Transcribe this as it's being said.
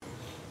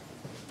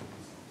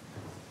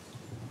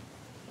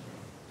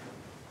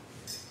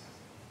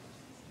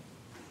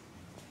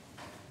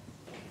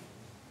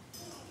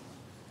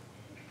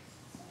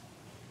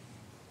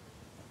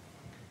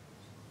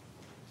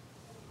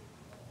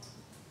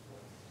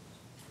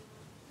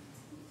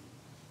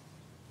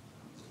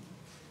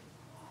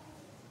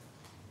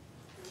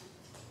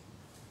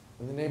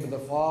In the name of the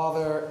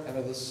Father, and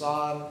of the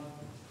Son,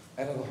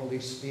 and of the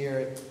Holy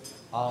Spirit.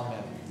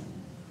 Amen.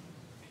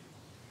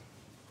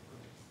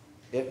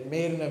 It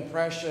made an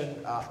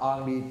impression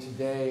on me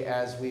today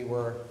as we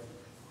were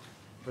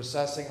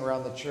processing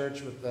around the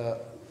church with the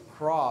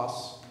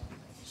cross,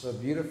 so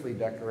beautifully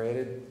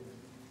decorated,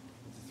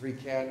 with the 3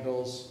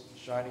 candles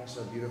shining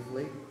so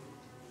beautifully.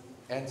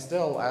 And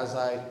still, as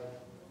I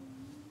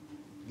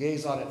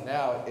gaze on it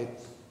now,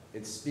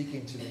 it's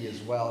speaking to me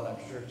as well, and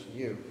I'm sure to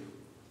you.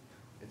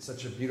 It's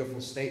such a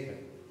beautiful statement.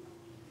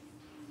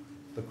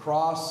 The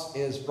cross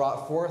is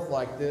brought forth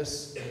like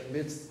this in the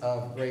midst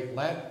of Great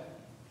Lent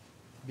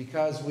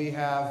because we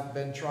have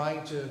been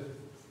trying to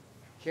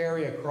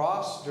carry a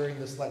cross during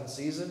this Lenten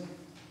season,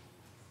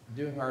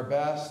 doing our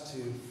best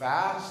to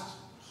fast,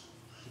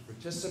 to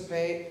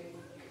participate,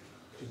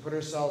 to put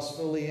ourselves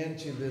fully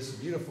into this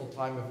beautiful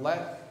time of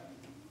Lent.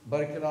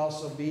 But it can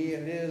also be,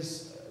 and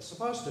is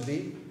supposed to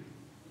be,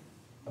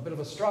 a bit of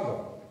a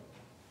struggle.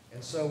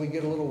 And so we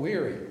get a little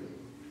weary.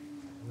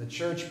 And the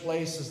church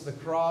places the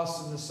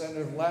cross in the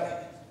center of Lent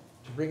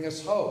to bring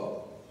us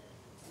hope,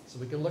 so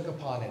we can look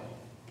upon it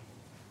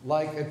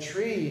like a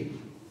tree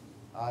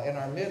in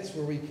our midst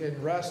where we can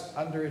rest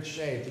under its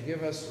shade, to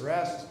give us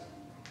rest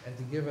and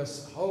to give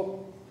us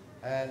hope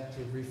and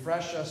to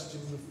refresh us to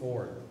move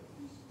forward.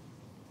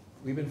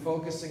 We've been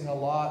focusing a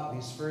lot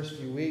these first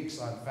few weeks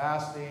on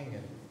fasting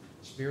and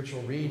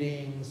spiritual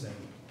readings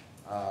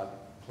and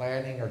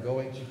planning or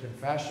going to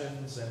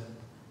confessions and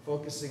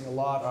focusing a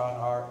lot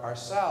on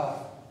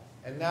ourselves.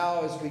 And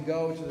now as we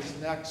go to this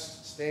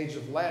next stage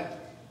of Lent,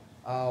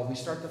 we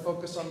start to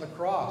focus on the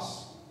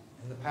cross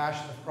and the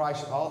passion of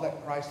Christ and all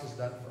that Christ has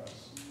done for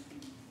us.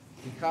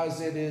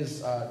 Because it is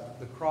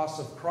the cross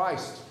of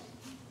Christ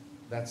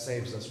that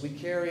saves us. We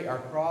carry our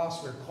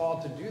cross. We're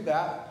called to do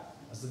that,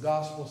 as the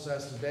gospel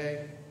says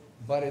today,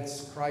 but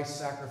it's Christ's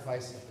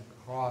sacrifice at the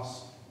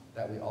cross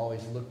that we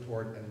always look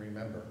toward and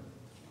remember.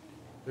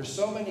 There's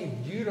so many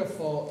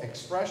beautiful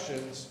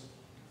expressions,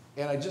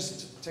 and I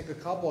just took a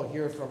couple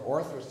here from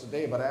Orthodox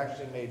today, but I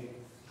actually made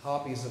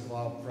copies of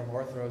from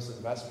Orthodox and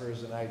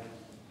Vespers, and I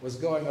was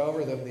going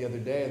over them the other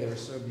day. They were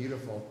so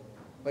beautiful.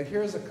 But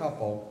here's a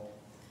couple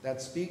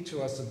that speak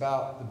to us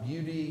about the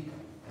beauty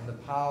and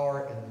the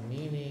power and the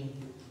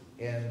meaning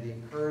and the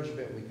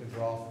encouragement we can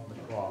draw from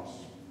the cross.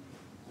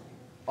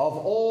 Of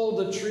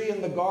old, the tree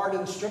in the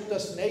garden stripped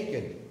us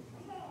naked,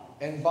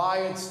 and by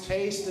its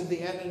taste did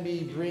the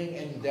enemy bring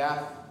in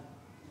death.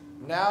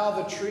 Now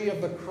the tree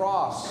of the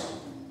cross,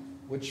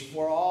 which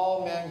for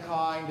all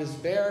mankind is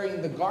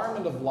bearing the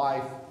garment of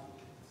life,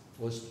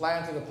 was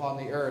planted upon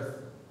the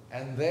earth,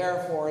 and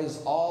therefore is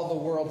all the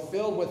world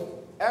filled with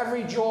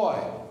every joy.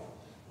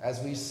 As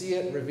we see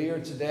it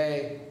revered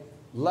today,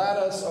 let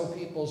us, O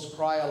peoples,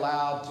 cry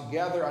aloud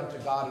together unto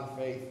God in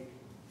faith.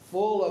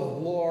 Full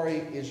of glory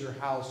is your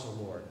house,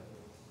 O Lord.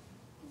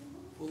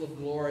 Full of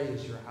glory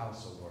is your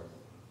house, O Lord.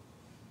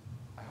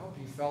 I hope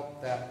you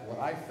felt that, what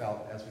I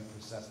felt as we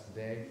processed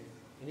today.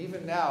 And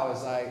even now,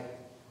 as I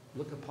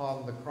look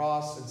upon the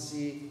cross and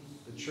see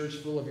the church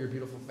full of your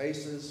beautiful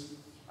faces,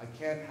 I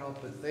can't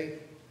help but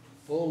think,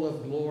 full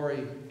of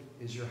glory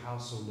is your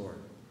house, O Lord.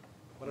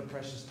 What a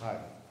precious time.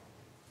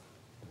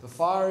 The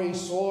fiery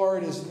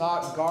sword is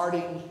not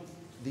guarding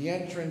the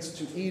entrance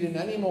to Eden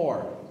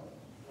anymore,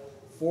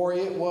 for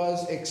it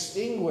was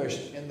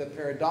extinguished in the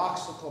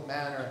paradoxical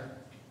manner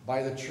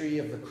by the tree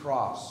of the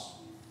cross.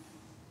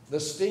 The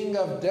sting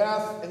of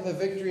death and the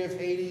victory of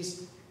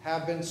Hades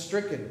have been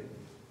stricken.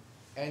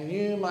 And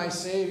you, my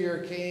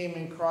Savior, came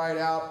and cried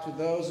out to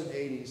those in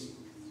Hades,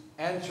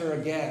 enter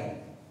again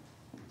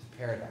to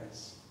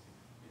paradise.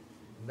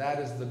 And that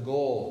is the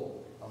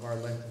goal of our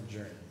Lenten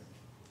journey,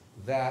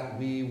 that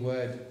we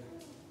would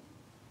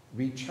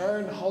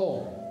return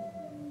home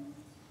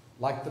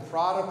like the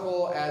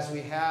prodigal, as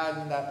we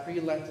had in that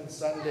pre-Lenten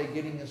Sunday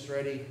getting us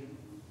ready.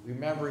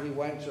 Remember, he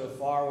went to a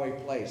faraway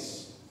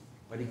place,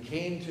 but he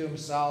came to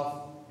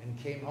himself and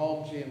came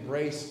home to the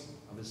embrace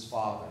of his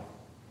Father.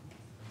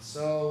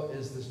 So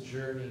is this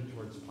journey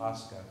towards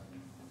Pascha.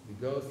 We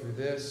go through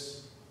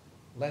this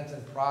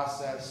Lenten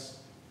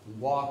process. We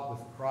walk with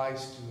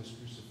Christ to his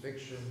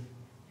crucifixion,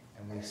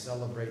 and we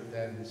celebrate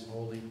then his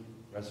holy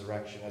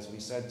resurrection. As we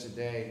said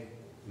today,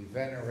 we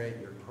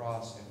venerate your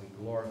cross and we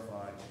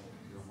glorify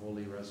your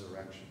holy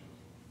resurrection.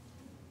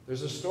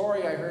 There's a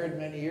story I heard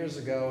many years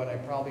ago, and I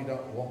probably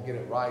won't get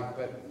it right,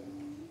 but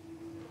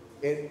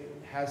it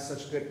has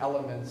such good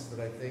elements that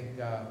I think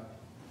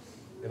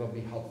it'll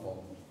be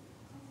helpful.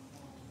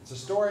 It's a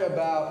story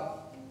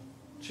about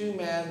 2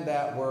 men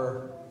that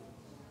were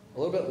a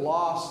little bit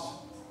lost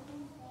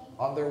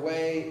on their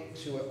way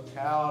to a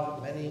town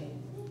many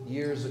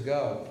years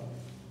ago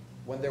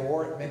when there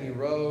weren't many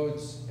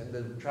roads and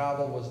the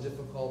travel was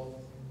difficult,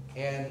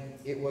 and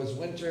it was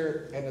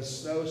winter and a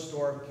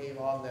snowstorm came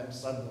on them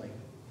suddenly.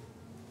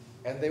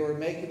 And they were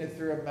making it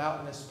through a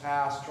mountainous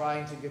pass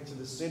trying to get to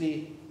the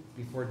city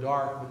before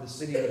dark, when the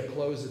city would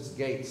close its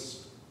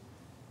gates.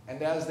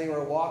 And as they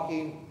were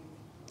walking,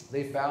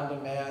 they found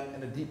a man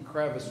in a deep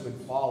crevice who had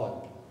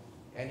fallen,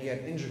 and he had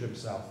injured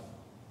himself.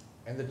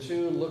 And the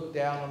two looked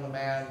down on the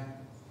man,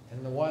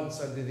 and the one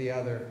said to the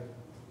other,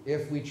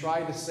 "If we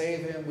try to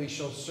save him, we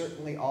shall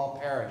certainly all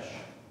perish."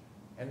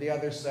 And the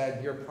other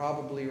said, "You're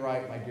probably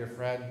right, my dear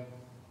friend,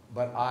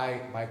 but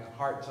my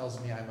heart tells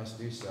me I must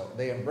do so."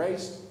 They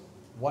embraced.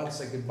 One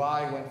said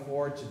goodbye, went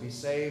forward to be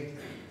saved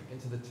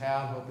into the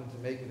town, hoping to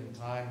make it in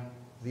time.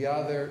 The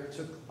other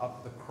took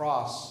up the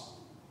cross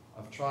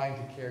of trying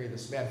to carry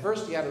this man.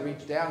 First, he had to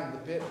reach down in the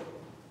pit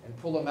and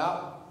pull him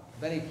out.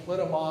 Then he put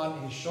him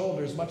on his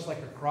shoulders, much like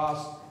a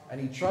cross, and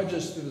he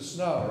trudges through the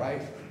snow,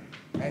 right?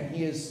 And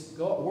he is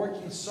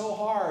working so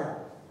hard,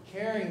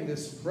 carrying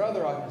this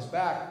brother on his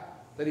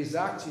back, that he's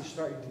actually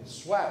starting to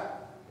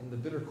sweat in the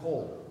bitter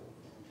cold.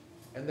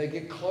 And they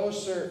get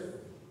closer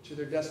to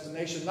their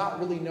destination, not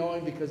really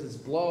knowing because it's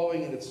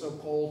blowing and it's so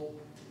cold.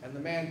 And the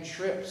man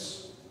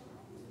trips,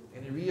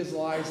 and he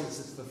realizes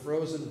it's the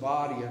frozen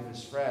body of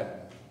his friend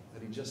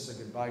that he just said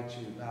goodbye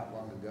to not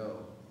long ago,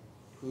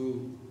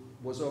 who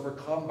was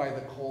overcome by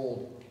the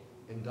cold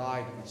and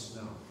died in the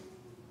snow.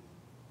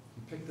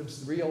 He picked him,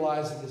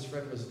 realizing his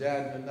friend was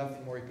dead and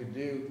nothing more he could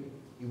do.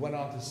 He went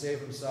on to save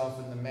himself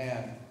and the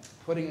man,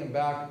 putting him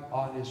back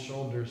on his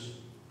shoulders,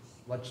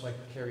 much like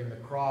carrying the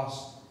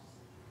cross.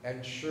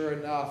 And sure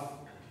enough,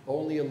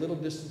 only a little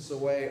distance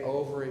away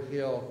over a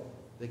hill,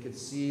 they could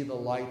see the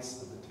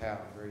lights of the town.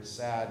 Very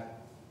sad,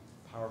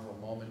 powerful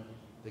moment.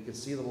 They could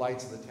see the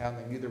lights of the town.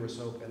 They knew there was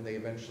hope, and they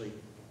eventually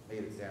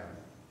made it down.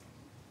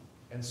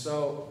 And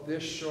so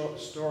this short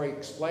story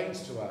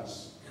explains to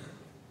us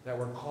that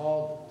we're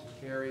called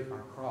to carry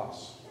our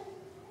cross.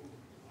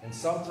 And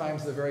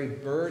sometimes the very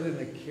burden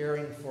of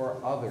caring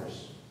for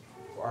others,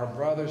 for our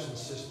brothers and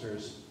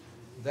sisters,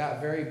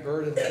 that very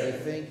burden that we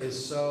think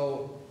is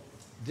so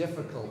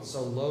difficult,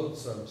 so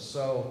loathsome,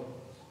 so,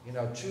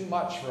 too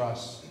much for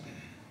us,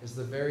 is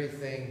the very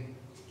thing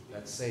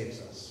that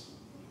saves us.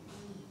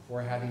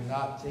 For had he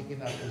not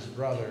taken up his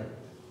brother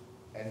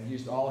and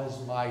used all his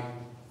might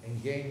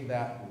and gained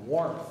that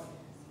warmth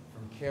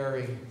from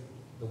carrying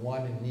the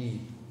one in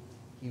need,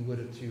 he would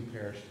have too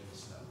perished in the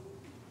snow.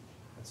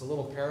 It's a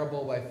little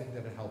parable, but I think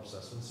that it helps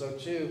us. And so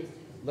too,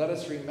 let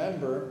us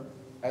remember,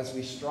 as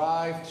we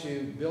strive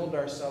to build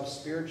ourselves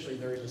spiritually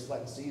during this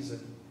Lenten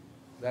season,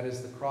 that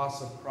is the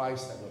cross of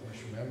Christ that we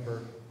must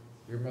remember.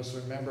 We must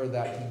remember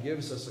that he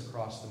gives us a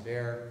cross to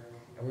bear.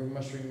 And we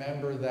must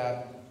remember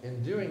that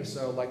in doing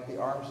so, like the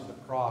arms of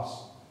the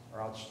cross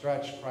are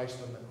outstretched, Christ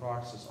on the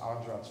cross, his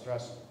arms are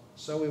outstretched,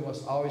 so we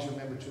must always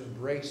remember to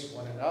embrace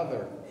one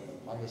another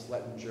on this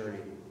Lenten journey.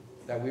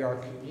 That we are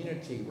a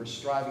community. We're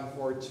striving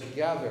forward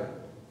together.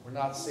 We're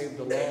not saved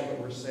alone, but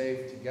we're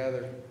saved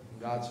together in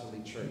God's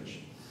holy church.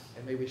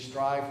 And may we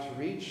strive to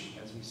reach,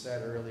 as we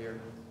said earlier,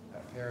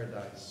 that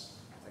paradise,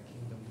 that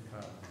kingdom to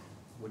come,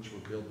 which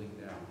we're building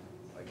now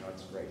by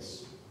God's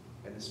grace.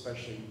 And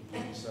especially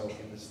doing so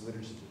in this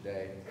liturgy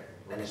today,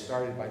 where we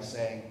started by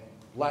saying,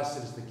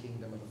 "Blessed is the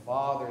kingdom of the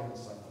Father, and the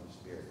Son, and the Holy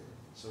Spirit."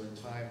 So in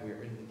time, we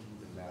are in the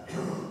kingdom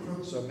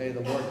now. So may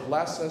the Lord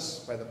bless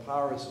us by the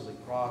power of his holy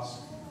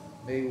cross.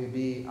 May we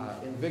be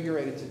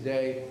invigorated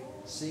today,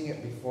 seeing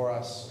it before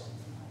us.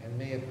 And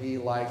may it be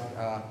like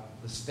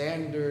the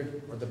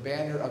standard or the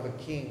banner of a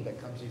king that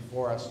comes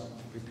before us,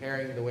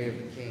 preparing the way of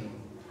the king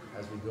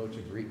as we go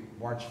to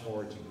march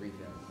forward to greet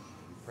him.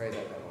 We pray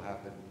that that will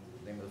happen.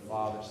 In the name of the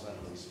Father, Son, and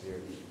Holy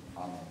Spirit.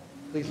 Amen.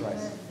 Please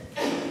rise.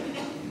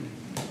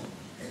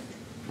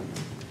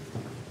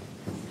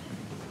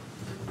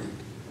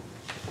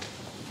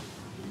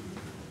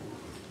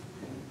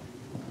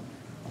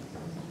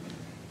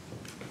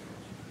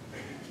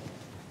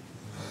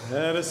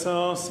 Let us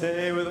all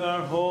say with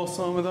our whole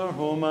soul, with our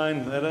whole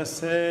mind, let us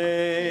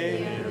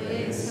say,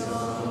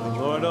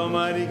 Lord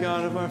Almighty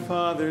God of our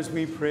fathers,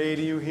 we pray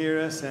to you,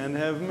 hear us and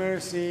have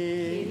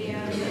mercy.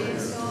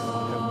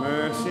 Have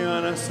mercy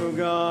on us, O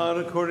God,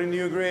 according to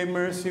your great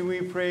mercy,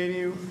 we pray to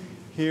you,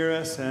 hear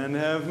us and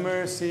have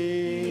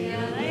mercy.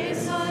 Again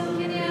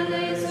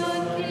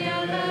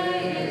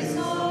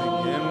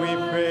we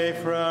pray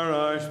for our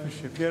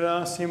Archbishop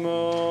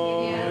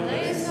Gerasimos.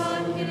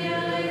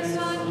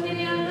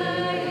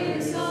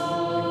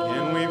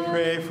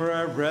 Pray for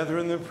our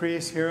brethren, the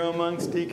priests here amongst deacons.